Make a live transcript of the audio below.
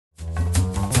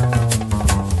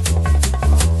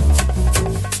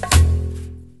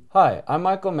Hi, I'm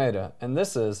Maidaa, and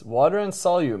this is water and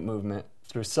solute movement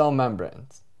through cell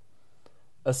membranes.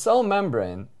 A cell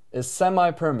membrane is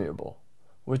semi-permeable,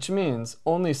 which means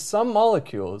only some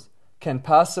molecules can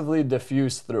passively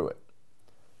diffuse through it.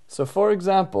 So for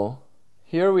example,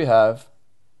 here we have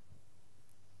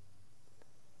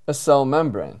a cell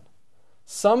membrane.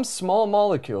 Some small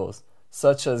molecules,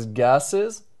 such as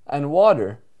gases and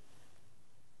water,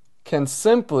 can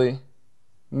simply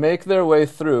make their way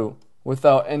through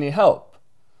without any help.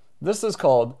 This is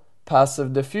called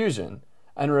passive diffusion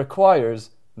and requires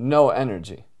no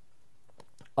energy.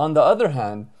 On the other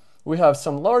hand, we have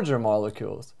some larger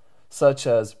molecules, such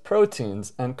as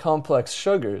proteins and complex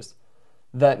sugars,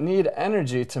 that need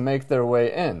energy to make their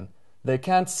way in. They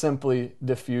can't simply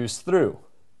diffuse through.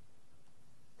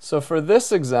 So for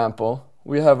this example,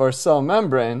 we have our cell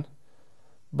membrane,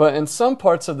 but in some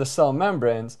parts of the cell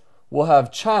membranes, we'll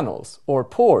have channels or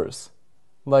pores,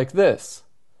 like this,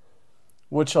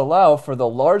 which allow for the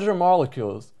larger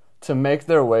molecules to make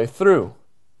their way through.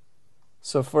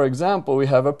 So for example, we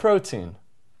have a protein.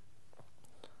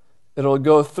 It'll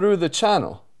go through the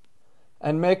channel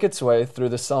and make its way through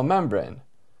the cell membrane.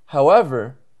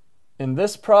 However, in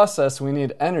this process we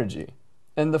need energy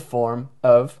in the form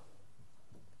of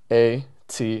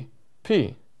ATP.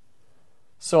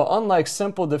 So unlike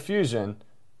simple diffusion,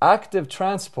 active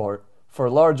transport for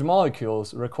large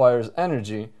molecules requires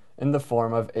energy in the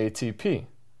form of ATP.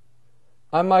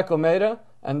 I'm Maidaa,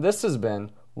 and this has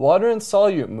been water and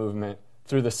solute movement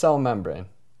through the cell membrane.